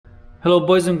Hello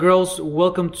boys and girls,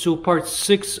 welcome to part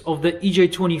 6 of the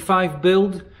EJ25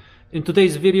 build. In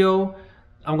today's video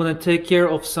I'm going to take care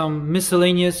of some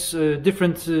miscellaneous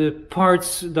different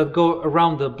parts that go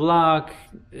around the block,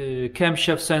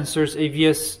 camshaft sensors,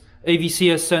 AVCS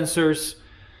sensors,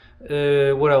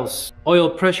 what else?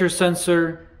 Oil pressure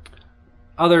sensor,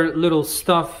 other little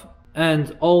stuff,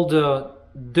 and all the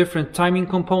different timing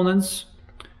components,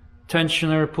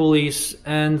 tensioner, pulleys,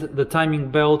 and the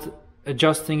timing belt,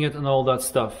 adjusting it and all that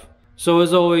stuff. So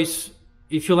as always,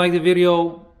 if you like the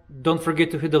video, don't forget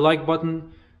to hit the like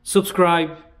button,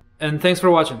 subscribe, and thanks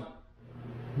for watching.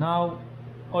 Now,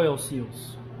 oil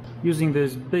seals. Using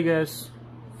this big ass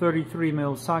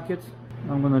 33mm socket,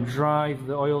 I'm gonna drive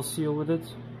the oil seal with it.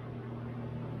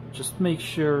 Just make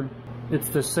sure it's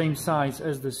the same size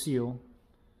as the seal,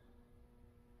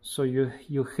 so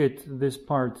you hit this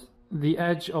part. The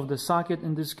edge of the socket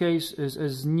in this case is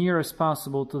as near as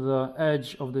possible to the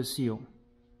edge of the seal.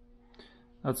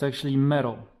 That's actually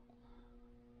metal.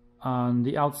 On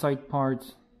the outside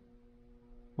part,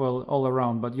 well, all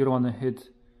around, but you don't want to hit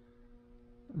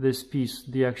this piece,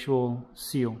 the actual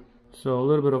seal. So a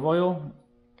little bit of oil,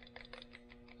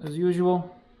 as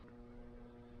usual,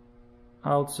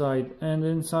 outside and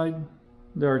inside.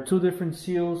 There are two different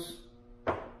seals.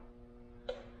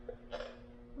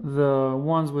 The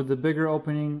ones with the bigger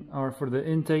opening are for the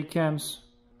intake cams.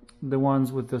 The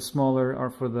ones with the smaller are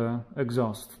for the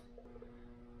exhaust.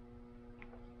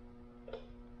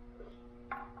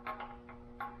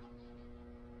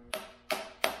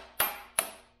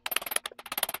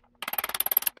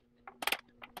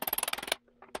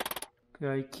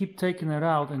 Okay, I keep taking it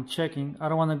out and checking. I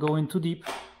don't want to go in too deep.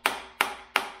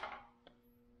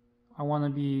 I want to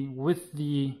be with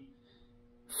the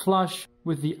flush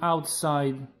with the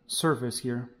outside surface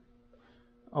here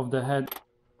of the head.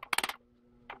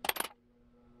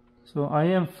 So I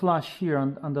am flush here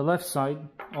on the left side,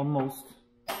 almost.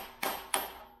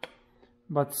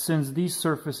 But since these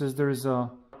surfaces, there is a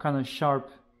kind of sharp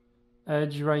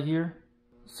edge right here.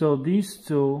 So these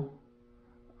two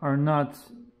are not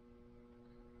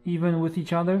even with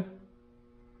each other.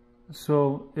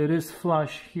 So it is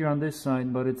flush here on this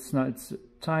side, but it's not. It's a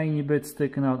tiny bit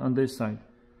sticking out on this side.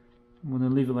 I'm going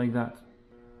to leave it like that.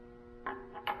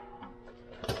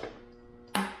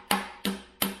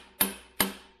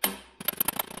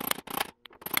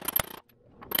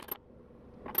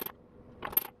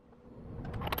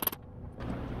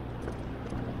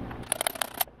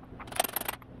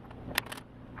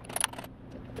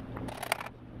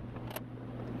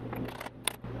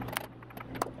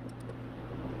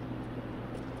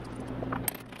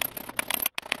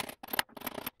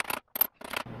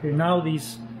 Okay, now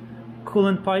these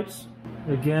coolant pipes,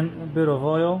 again a bit of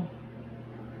oil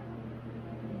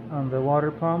on the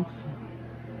water pump.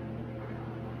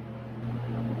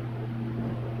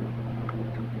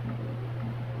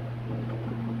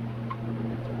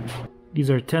 These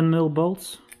are 10mm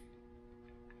bolts,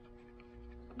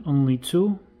 only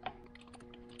two.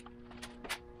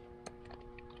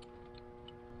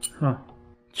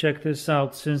 Check this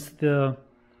out, since the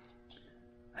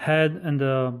head and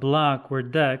the block were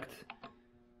decked,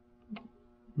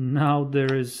 now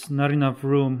there is not enough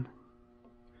room.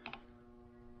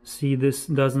 See, this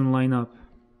doesn't line up.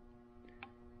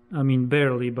 I mean,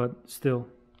 barely, but still.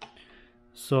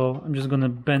 So I'm just gonna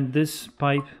bend this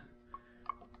pipe,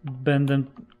 bend them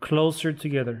closer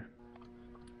together.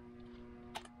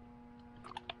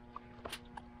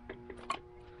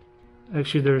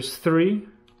 Actually, there's three.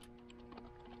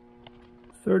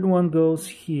 Third one goes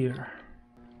here.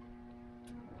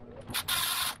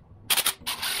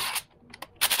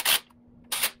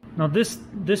 Now this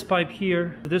pipe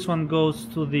here, this one goes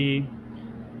to the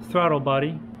throttle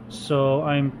body, so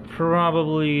I'm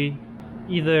probably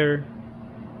either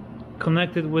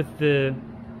connected with the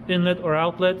inlet or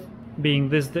outlet, being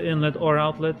this the inlet or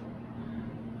outlet,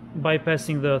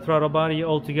 bypassing the throttle body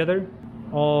altogether,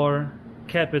 or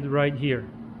cap it right here.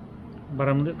 But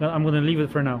I'm going to leave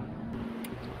it for now.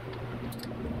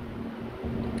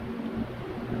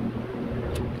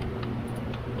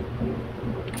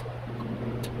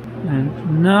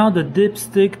 And now the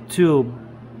dipstick tube.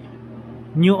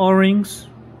 New O-rings,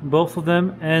 both of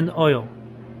them, and oil.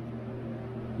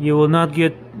 You will not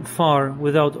get far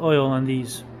without oil on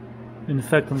these. In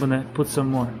fact, I'm gonna put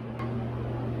some more.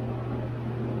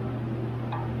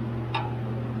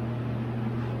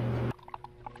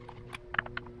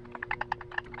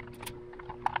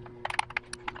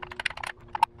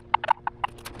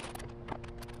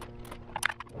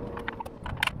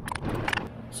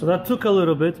 So that took a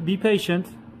little bit. Be patient.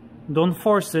 Don't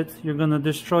force it. You're gonna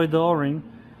destroy the O-ring.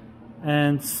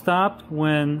 And stop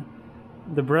when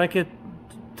the bracket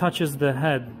touches the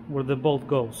head where the bolt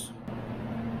goes.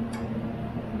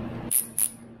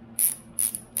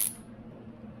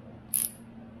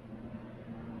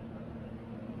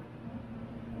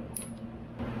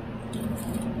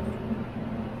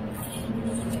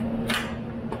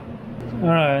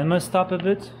 Alright, I'm gonna stop a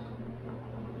bit.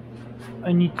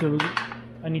 I need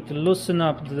to loosen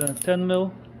up the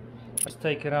 10mm. Just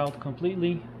take it out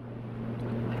completely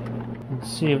and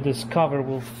see if this cover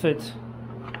will fit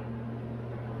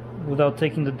without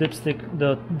taking the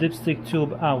dipstick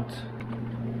tube out.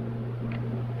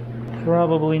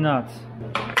 Probably not.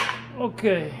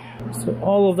 Okay, so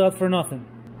all of that for nothing.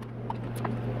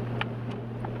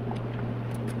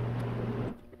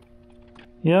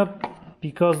 Yep,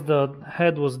 because the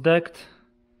head was decked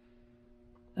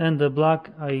and the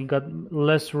black, I got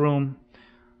less room.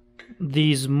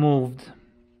 These moved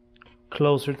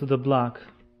closer to the black.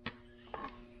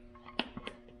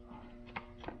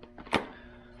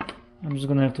 I'm just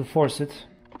gonna have to force it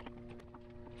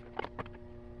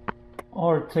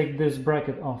or take this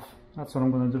bracket off. That's what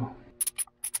I'm gonna do.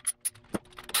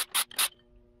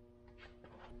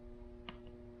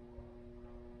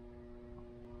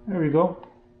 There we go.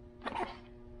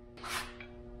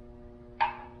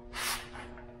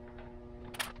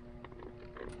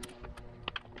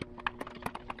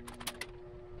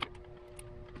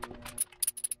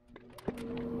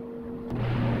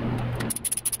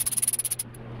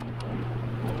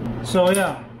 So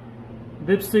yeah,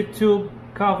 dipstick tube,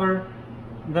 cover,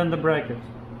 then the bracket.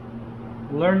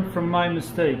 Learn from my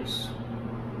mistakes.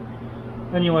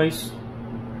 Anyways,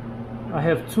 I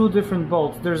have two different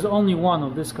bolts. There's only one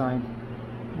of this kind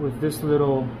with this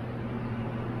little,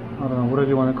 I don't know, whatever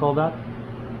you want to call that.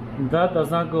 That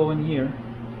does not go in here.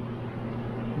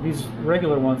 These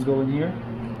regular ones go in here.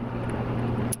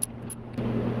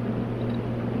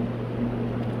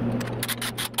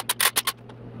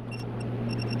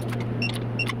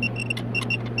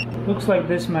 Looks like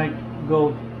this might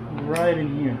go right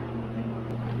in here.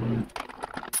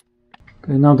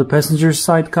 Okay, now the passenger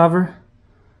side cover.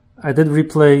 I did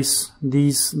replace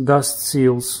these dust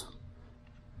seals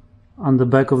on the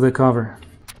back of the cover.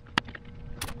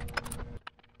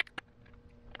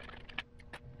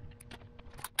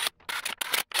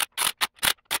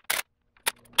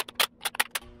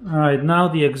 Alright, now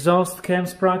the exhaust cam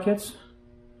sprockets.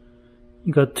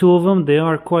 You got two of them, they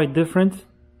are quite different.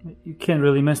 You can't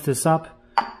really mess this up.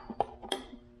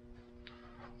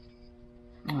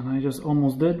 And I just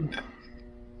almost did.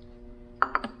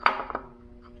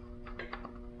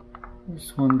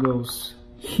 This one goes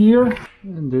here,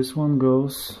 and this one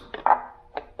goes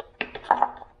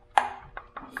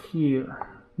here.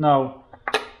 Now,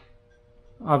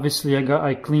 obviously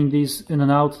I cleaned these in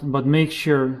and out, but make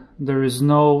sure there is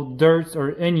no dirt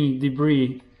or any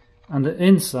debris on the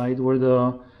inside where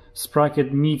the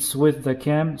sprocket meets with the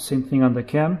cam. Same thing on the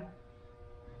cam.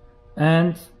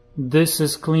 And this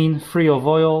is clean, free of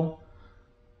oil,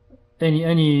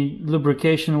 any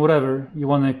lubrication, whatever. You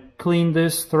want to clean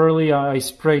this thoroughly. I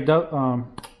sprayed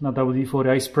not WD-40,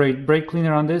 I sprayed brake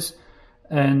cleaner on this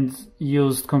and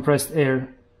used compressed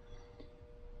air.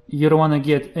 You don't want to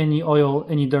get any oil,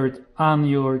 any dirt on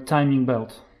your timing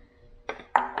belt.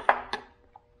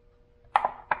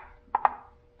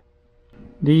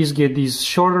 These get these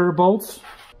shorter bolts.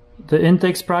 The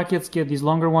intake sprockets get these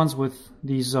longer ones with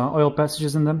these oil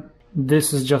passages in them.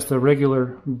 This is just a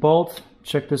regular bolt.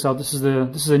 Check this out. This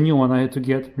is a new one I had to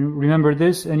get. Remember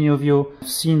this? Any of you have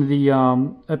seen the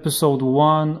episode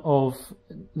 1 of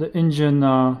the engine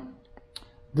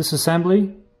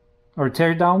disassembly or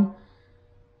teardown?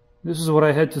 This is what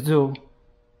I had to do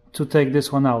to take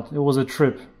this one out. It was a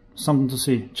trip. Something to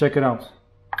see. Check it out.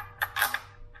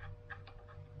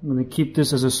 I'm gonna keep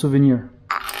this as a souvenir.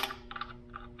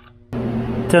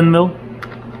 10mm.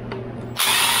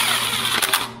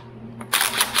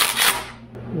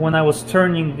 When I was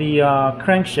turning the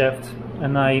crankshaft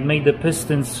and I made the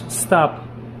pistons stop,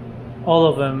 all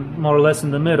of them more or less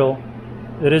in the middle,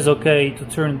 it is okay to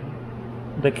turn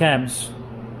the cams.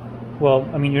 Well,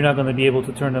 I mean, you're not going to be able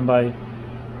to turn them by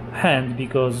hand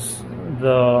because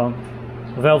the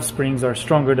valve springs are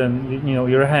stronger than, you know,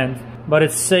 your hand. But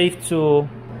it's safe to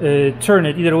turn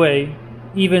it either way.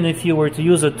 Even if you were to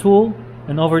use a tool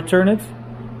and overturn it,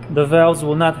 the valves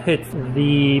will not hit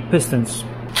the pistons.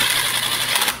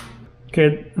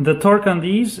 Okay, the torque on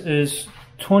these is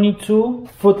 22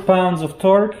 foot-pounds of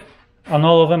torque on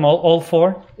all of them, all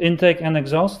four, intake and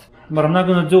exhaust. But I'm not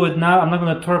going to do it now. I'm not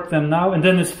going to torque them now. And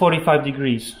then it's 45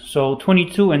 degrees. So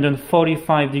 22 and then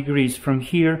 45 degrees from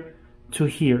here to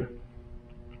here.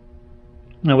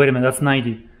 No, wait a minute, that's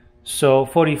 90. So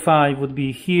 45 would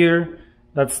be here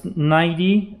That's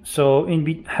 90, so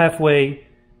halfway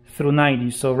through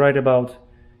 90, so right about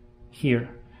here.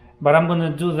 But I'm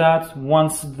gonna do that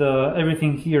once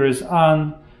everything here is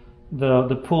on,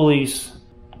 the pulleys,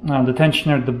 the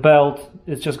tensioner, the belt.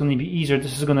 It's just gonna be easier.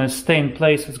 This is gonna stay in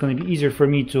place. It's gonna be easier for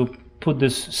me to put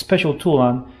this special tool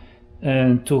on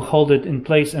and to hold it in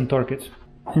place and torque it.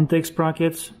 Intake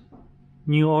sprockets,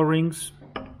 new O-rings.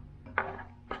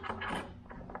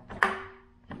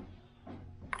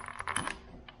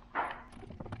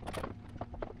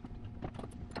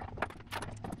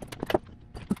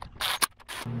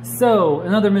 So,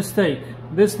 another mistake.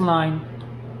 This line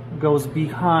goes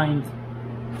behind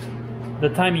the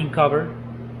timing cover.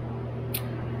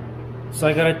 So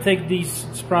I gotta take these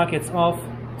sprockets off,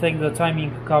 take the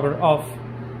timing cover off,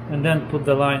 and then put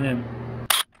the line in.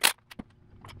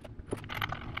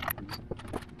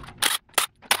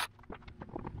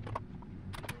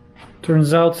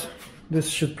 Turns out this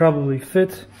should probably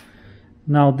fit.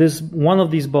 Now one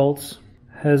of these bolts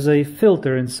has a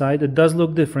filter inside. It does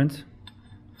look different.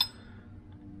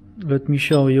 Let me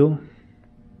show you.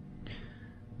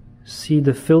 See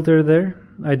the filter there?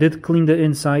 I did clean the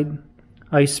inside.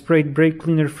 I sprayed brake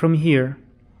cleaner from here,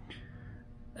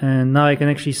 and now I can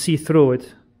actually see through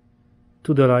it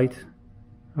to the light.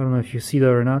 I don't know if you see that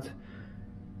or not,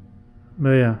 but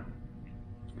yeah,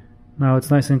 now it's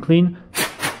nice and clean.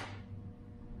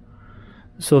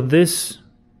 So this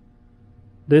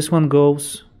one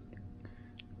goes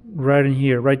right in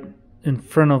here, right in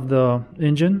front of the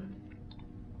engine.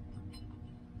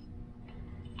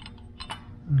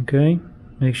 Okay,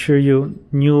 make sure you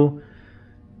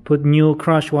put new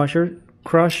crush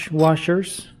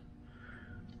washers.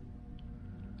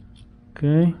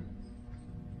 Okay.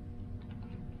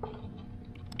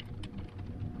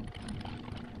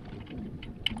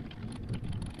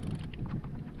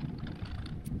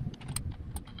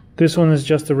 This one is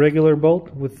just a regular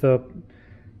bolt with the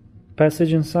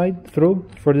passage inside through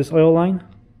for this oil line.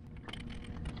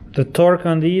 The torque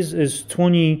on these is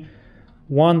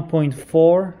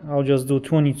 21.4. I'll just do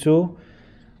 22.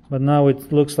 But now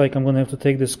it looks like I'm going to have to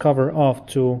take this cover off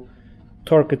to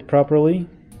torque it properly.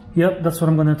 Yep, that's what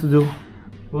I'm going to have to do.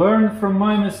 Learn from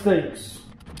my mistakes.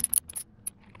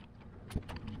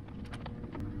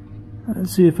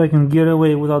 Let's see if I can get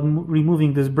away without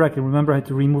removing this bracket. Remember, I had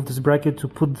to remove this bracket to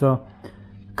put the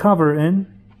cover in.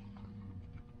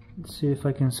 Let's see if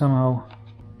I can somehow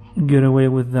get away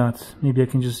with that. Maybe I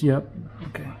can just, yep,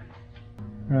 okay.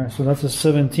 Alright, so that's a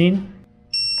 17.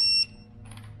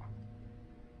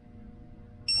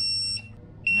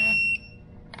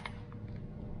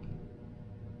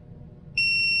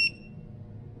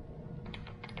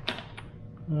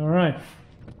 Alright.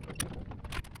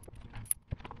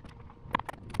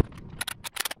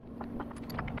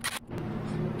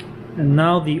 And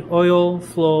now the oil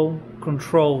flow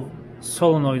control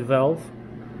solenoid valve.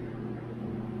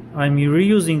 I'm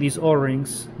reusing these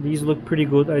O-rings. These look pretty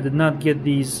good. I did not get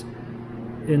these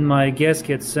in my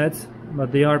gasket set,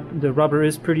 but the rubber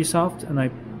is pretty soft, and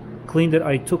I cleaned it.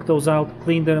 I took those out,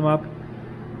 cleaned them up,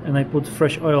 and I put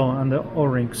fresh oil on the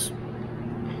O-rings.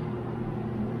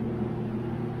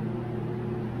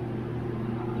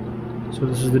 So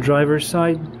this is the driver's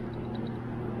side.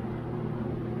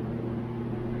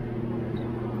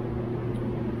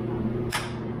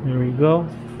 There we go.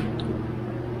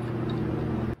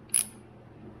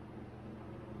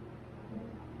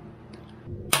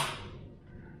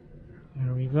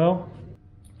 There we go.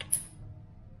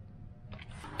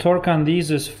 Torque on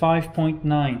these is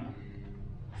 5.9.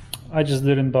 I just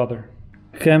didn't bother.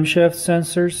 Camshaft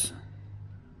sensors.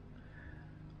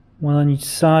 One on each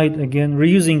side. Again,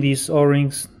 reusing these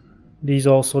O-rings. These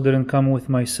also didn't come with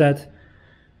my set.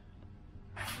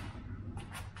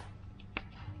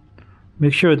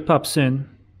 Make sure it pops in.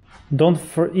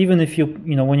 Even if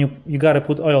when you gotta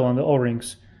put oil on the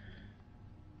O-rings.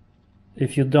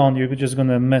 If you don't, you're just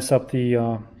gonna mess up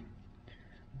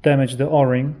damage the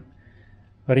O-ring.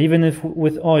 But even if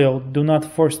with oil, do not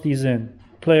force these in.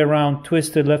 Play around,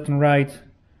 twist it left and right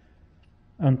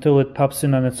until it pops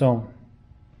in on its own.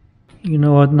 You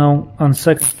know what? Now, on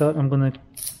second thought, I'm gonna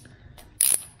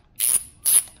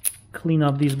clean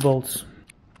up these bolts.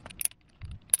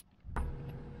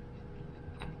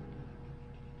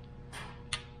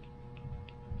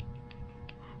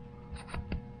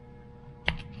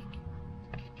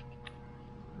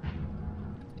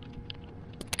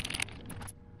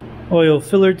 Oil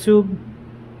filler tube,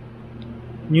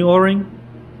 new O-ring.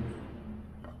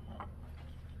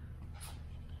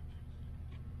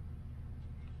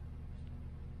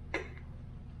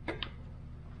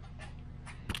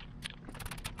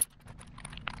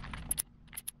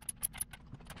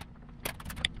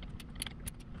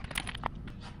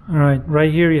 Alright,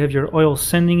 right here you have your oil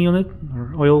sending unit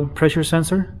or oil pressure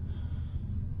sensor,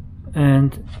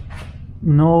 and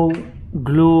no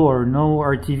glue or no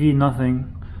RTV,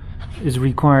 nothing is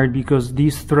required because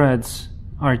these threads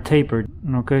are tapered.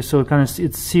 Okay, so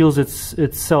it seals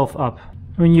itself up.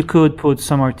 I mean, you could put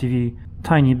some RTV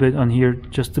tiny bit on here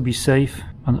just to be safe,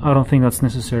 and I don't think that's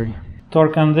necessary.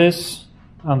 Torque on this,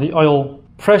 on the oil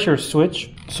pressure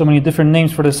switch, so many different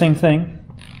names for the same thing,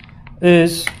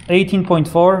 is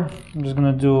 18.4. I'm just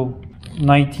gonna do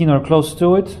 19 or close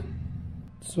to it.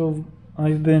 So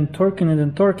I've been torquing it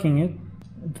and torquing it.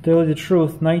 To tell you the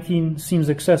truth, 19 seems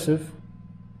excessive.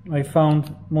 I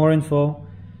found more info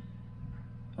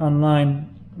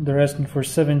online. They're asking for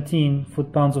 17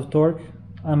 foot-pounds of torque.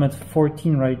 I'm at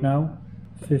 14 right now.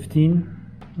 15.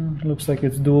 Looks like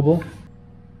it's doable.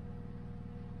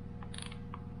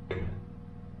 I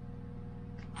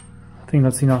think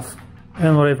that's enough.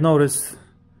 And what I've noticed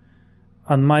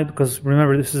on my, because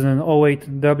remember this is an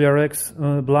 08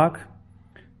 WRX block,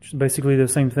 which is basically the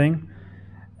same thing.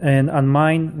 And on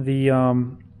mine,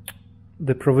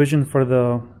 the provision for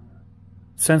the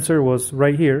sensor was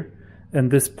right here,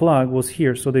 and this plug was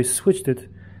here. So they switched it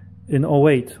in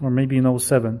 08 or maybe in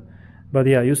 07. But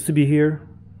yeah, it used to be here.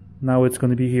 Now it's going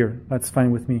to be here. That's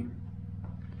fine with me.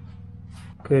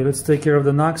 Okay, let's take care of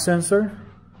the knock sensor.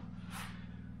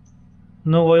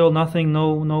 No oil, nothing,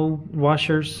 no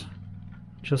washers.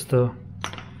 Just a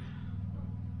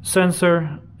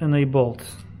sensor and a bolt.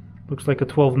 Looks like a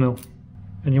 12 mil.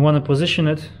 And you want to position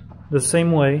it the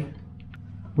same way,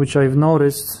 which I've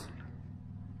noticed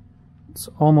it's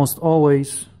almost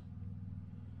always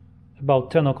about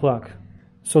 10 o'clock.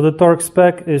 So the torque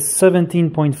spec is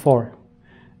 17.4.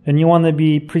 And you want to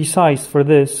be precise for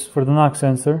this, for the knock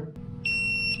sensor.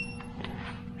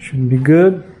 Should be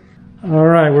good.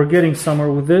 Alright, we're getting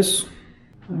somewhere with this.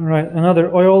 Alright,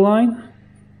 another oil line.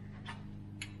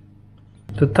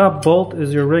 The top bolt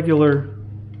is your regular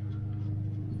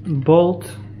bolt,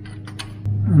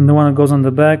 and the one that goes on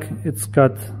the back, it's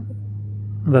got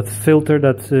that filter,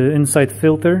 that inside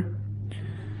filter,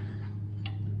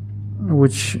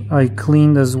 which I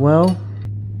cleaned as well.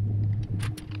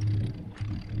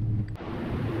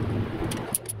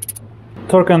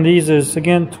 Torque on these is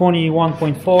again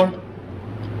 21.4.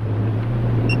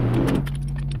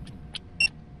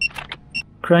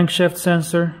 Crankshaft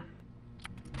sensor.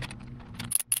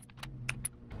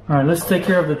 Alright, let's take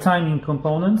care of the timing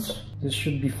components. This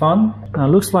should be fun. Now, it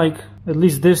looks like at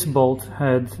least this bolt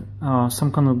had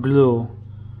some kind of glue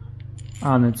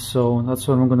on it, so that's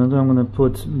what I'm gonna do. I'm gonna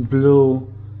put blue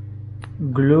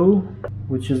glue,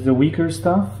 which is the weaker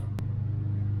stuff.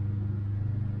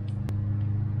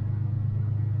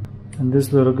 And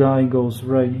this little guy goes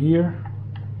right here.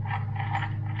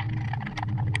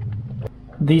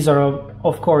 These are,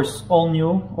 of course, all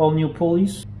new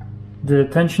pulleys. The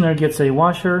tensioner gets a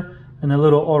washer and a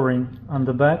little O-ring on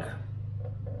the back.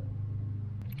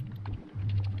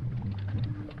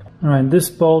 Alright, this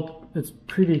bolt, it's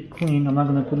pretty clean. I'm not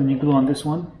going to put any glue on this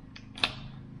one.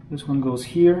 This one goes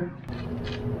here.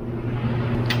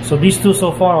 So these two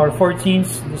so far are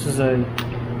 14s. This is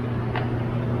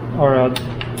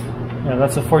yeah,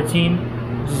 that's a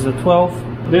 14. This is a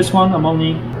 12. This one, I'm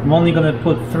only going to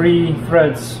put 3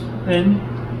 threads in,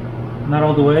 not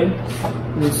all the way.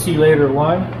 We'll see later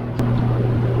why.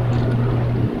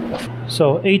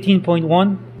 So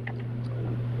 18.1.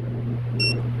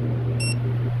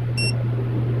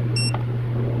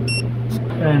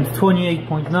 And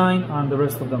 28.9 on the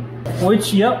rest of them.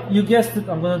 Which, yep, you guessed it,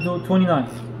 I'm gonna do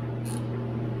 29th.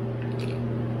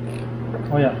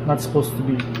 Oh yeah, not supposed to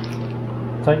be.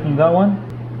 Tightening that one.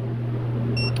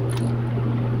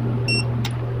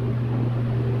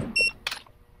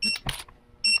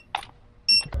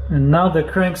 And now the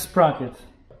crank sprocket.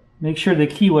 Make sure the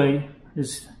keyway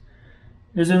is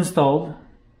installed.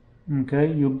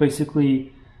 Okay, you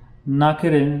basically knock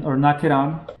it in or knock it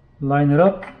on, line it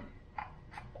up,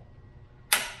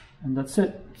 and that's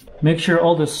it. Make sure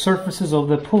all the surfaces of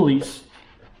the pulleys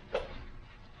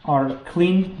are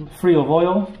clean, free of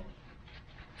oil.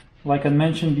 Like I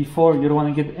mentioned before, you don't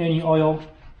want to get any oil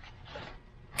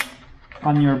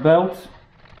on your belt.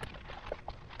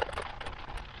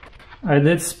 I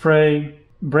did spray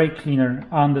brake cleaner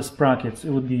on the sprockets. It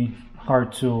would be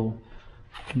hard to,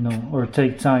 or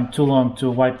take time too long to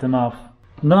wipe them off.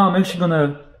 Now I'm actually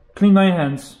gonna clean my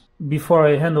hands before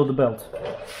I handle the belt.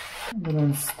 I'm gonna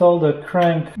install the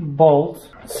crank bolt.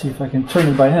 Let's see if I can turn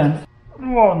it by hand.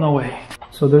 Oh, no way.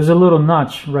 So there's a little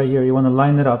notch right here. You want to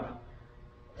line it up.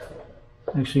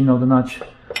 Actually, no, the notch.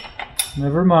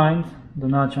 Never mind. The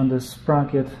notch on the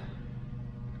sprocket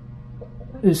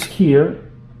is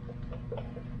here.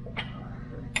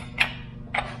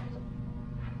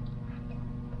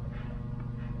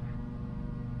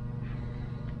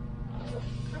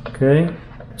 Okay,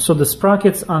 so the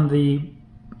sprockets on the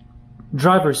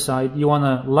driver's side, you want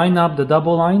to line up the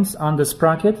double lines on the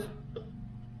sprocket.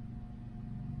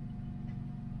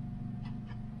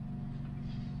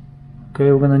 Okay,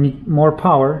 we're going to need more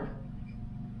power.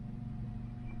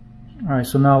 Alright,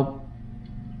 so now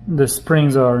the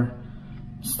springs are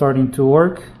starting to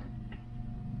work.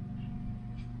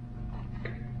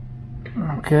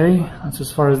 Okay, that's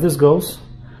as far as this goes.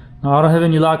 Now I don't have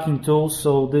any locking tools,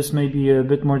 so this may be a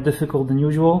bit more difficult than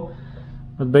usual.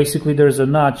 But basically there's a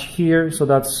notch here, so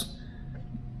that's,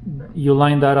 you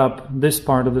line that up, this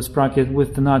part of the sprocket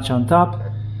with the notch on top.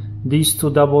 These two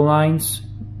double lines,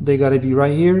 they gotta be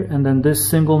right here, and then this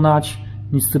single notch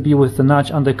needs to be with the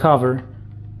notch on the cover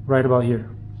right about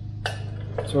here.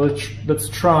 So let's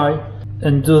try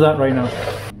and do that right now.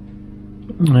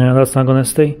 Yeah, that's not gonna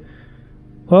stay.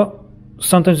 Well,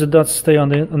 sometimes it does stay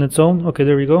on its own. Okay,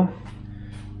 there we go.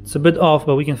 It's a bit off,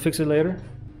 but we can fix it later.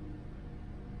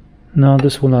 No,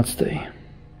 this will not stay.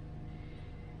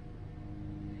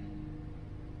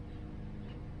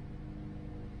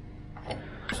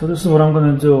 So this is what I'm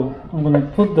gonna do. I'm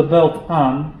gonna put the belt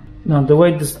on. Now the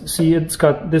way this, see, it's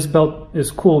got, this belt is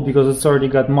cool because it's already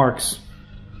got marks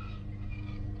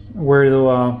where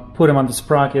to put them on the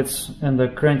sprockets and the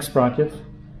crank sprocket.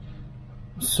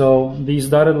 So these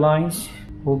dotted lines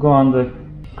will go on the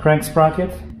crank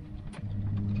sprocket.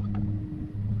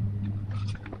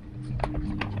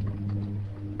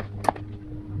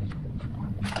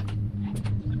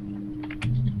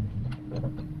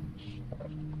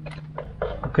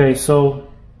 Okay, so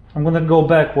I'm gonna go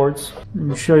backwards. Let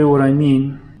me show you what I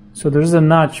mean. So there's a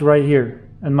notch right here,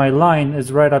 and my line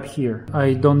is right up here.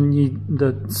 I don't need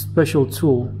the special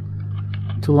tool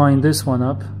to line this one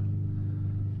up.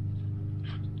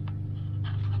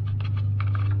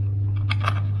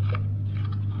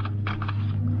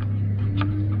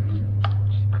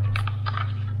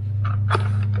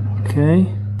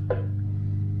 Okay.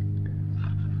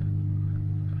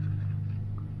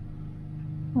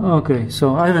 Okay,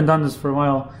 so I haven't done this for a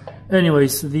while.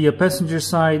 Anyways, the passenger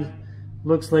side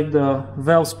looks like the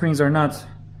valve springs are not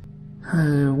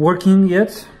working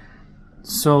yet.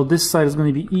 So this side is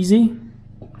going to be easy.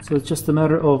 So it's just a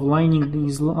matter of lining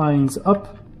these lines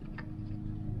up.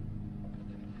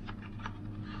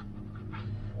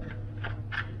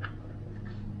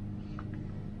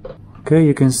 Okay,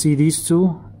 you can see these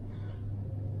two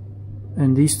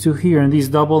and these two here, and these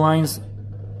double lines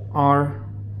are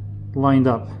lined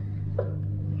up.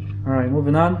 Alright,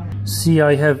 moving on. See,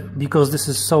 I have, because this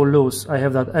is so loose, I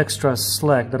have that extra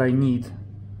slack that I need.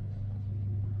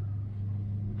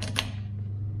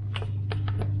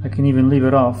 I can even leave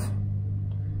it off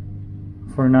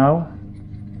for now.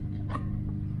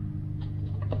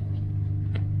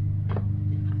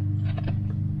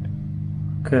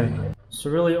 Okay, so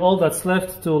really all that's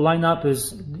left to line up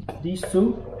is these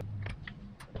two.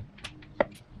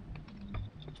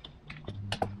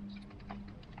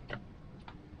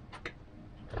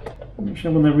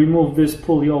 Actually, I'm going to remove this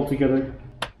pulley altogether.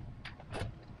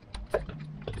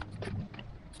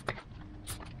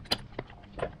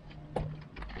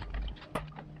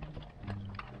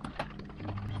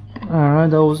 Alright,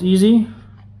 that was easy.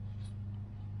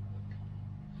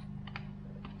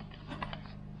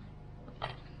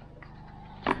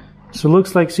 So it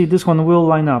looks like, see, this one will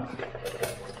line up.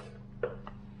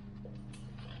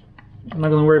 I'm not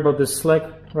going to worry about this slack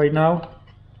right now.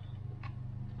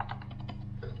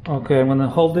 Okay, I'm going to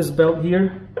hold this belt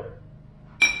here.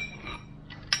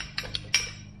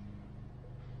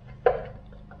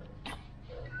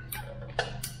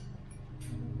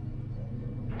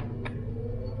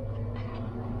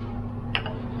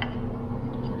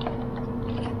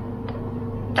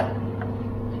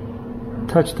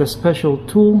 Touch the special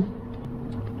tool.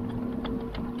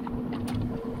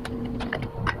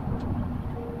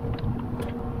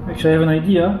 Actually, I have an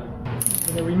idea. I'm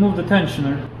going to remove the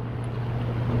tensioner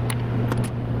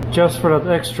just for that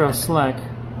extra slack.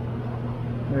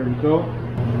 There we go.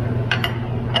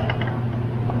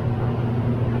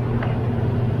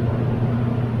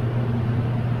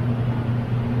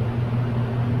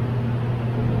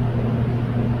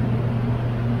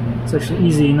 It's actually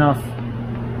easy enough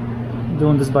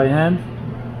doing this by hand.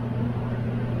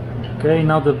 Okay,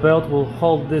 now the belt will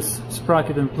hold this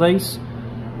sprocket in place.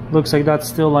 Looks like that's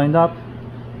still lined up.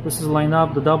 This is lined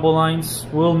up. The double lines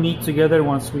will meet together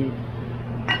once we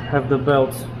have the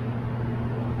belt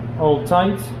all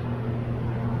tight.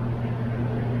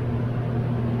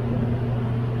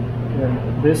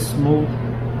 Okay, this moved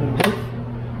a bit.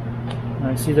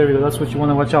 I see, there we go. That's what you want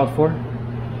to watch out for.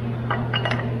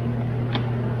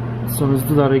 So let's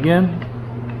do that again.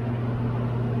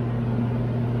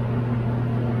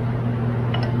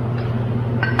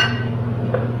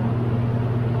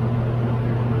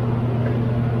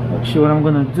 Actually, what I'm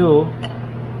gonna do,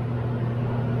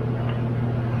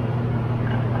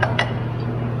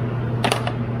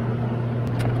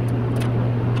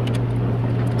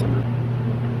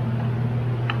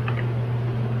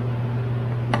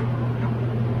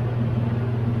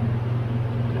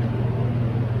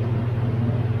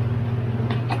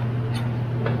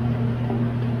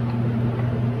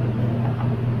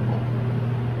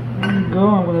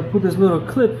 I'm going to put this little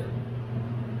clip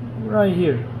right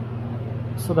here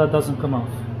so that doesn't come off.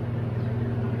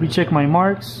 Recheck my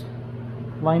marks,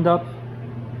 lined up.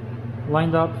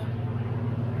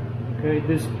 Okay,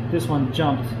 this one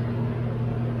jumped.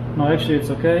 No, actually it's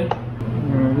okay.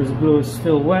 This glue is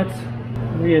still wet.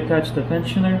 Reattach the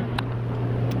tensioner.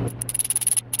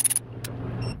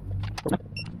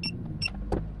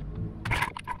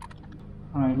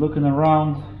 Alright, looking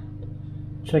around,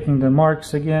 checking the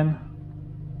marks again.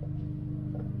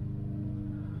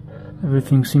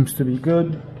 Everything seems to be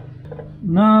good.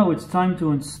 Now it's time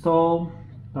to install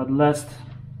that last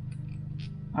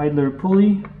idler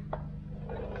pulley.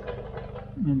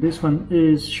 And this one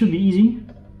should be easy.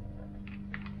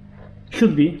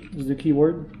 Should be is the key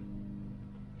word.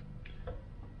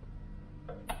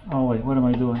 Oh wait, what am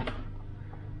I doing?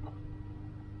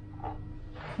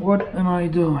 What am I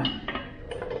doing?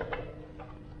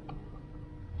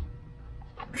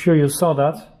 I'm sure you saw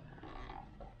that.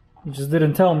 You just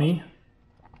didn't tell me.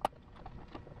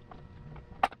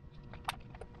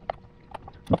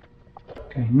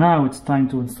 Okay, now it's time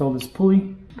to install this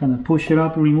pulley. Gonna push it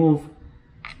up, remove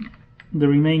the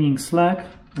remaining slack,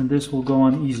 and this will go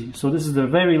on easy. So this is the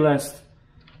very last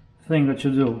thing that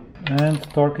you do. And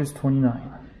torque is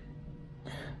 29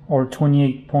 or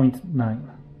 28.9.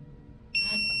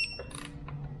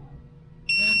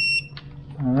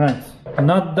 Alright,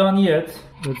 not done yet.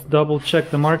 Let's double check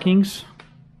the markings.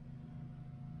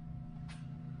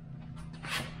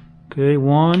 Okay,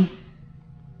 1,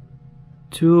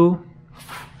 2,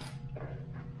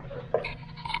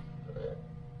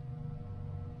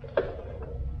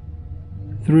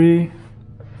 3,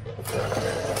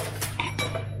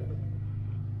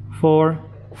 4,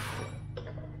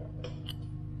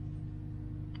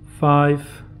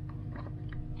 5,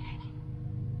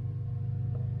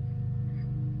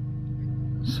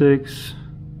 6,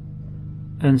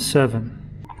 and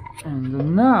 7.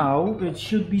 And now it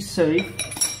should be safe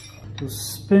to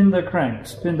spin the crank,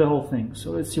 spin the whole thing.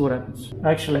 So let's see what happens.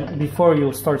 Actually, before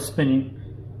you start spinning,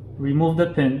 remove the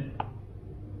pin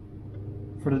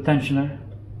for the tensioner.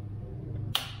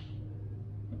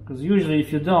 Because usually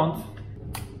if you don't,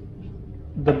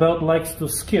 the belt likes to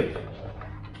skip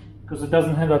because it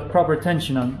doesn't have that proper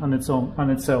tension on itself.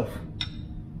 So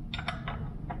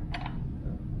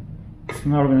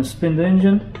now we're going to spin the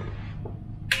engine.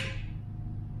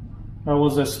 That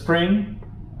was a spring,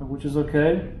 which is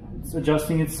okay. It's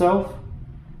adjusting itself.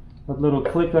 That little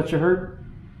click that you heard.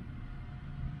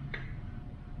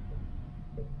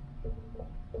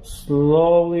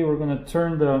 Slowly we're going to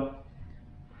turn the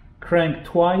crank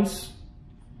twice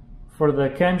for the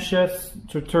camshaft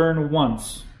to turn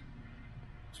once.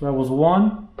 So that was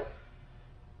 1.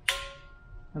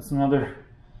 That's another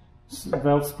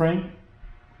valve spring.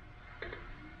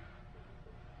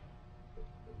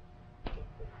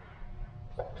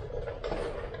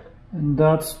 And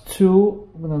that's 2.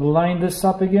 I'm going to line this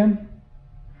up again.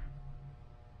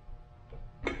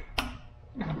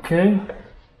 Okay.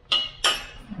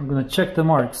 I'm going to check the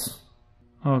marks.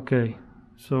 Okay.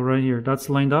 So right here, that's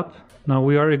lined up. Now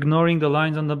we are ignoring the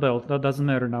lines on the belt. That doesn't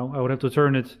matter now. I would have to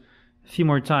turn it a few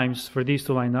more times for these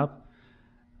to line up.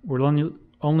 We're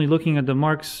only looking at the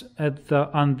marks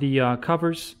on the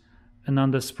covers and on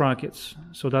the sprockets.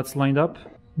 So that's lined up.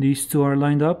 These two are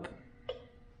lined up.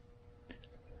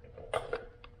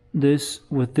 This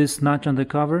with this notch on the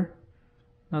cover,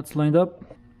 that's lined up.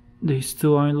 These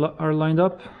two are lined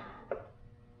up.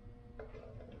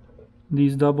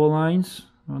 These double lines,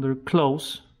 they're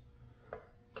close.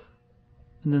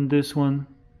 And then this one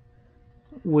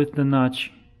with the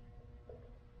notch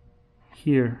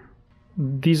here.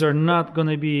 These are not going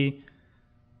to be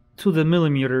to the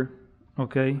millimeter,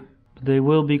 okay? They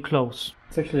will be close.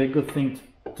 It's actually a good thing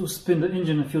to spin the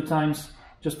engine a few times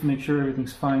just to make sure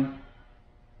everything's fine.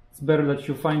 It's better that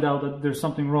you find out that there's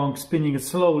something wrong spinning it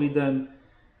slowly than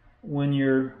when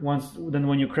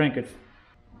you crank it.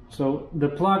 So the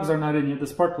plugs are not in yet, the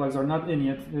spark plugs are not in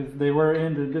yet. If they were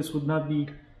in, then this would not be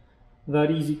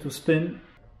that easy to spin.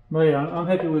 But yeah, I'm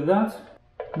happy with that.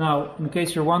 Now, in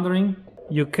case you're wondering,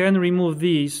 you can remove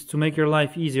these to make your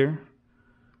life easier.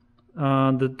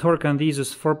 The torque on these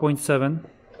is 4.7,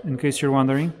 in case you're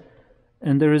wondering.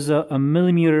 And there is a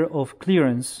millimeter of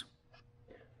clearance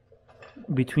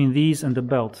between these and the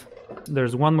belt.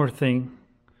 There's one more thing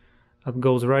that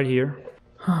goes right here.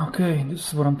 Okay, this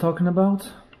is what I'm talking about.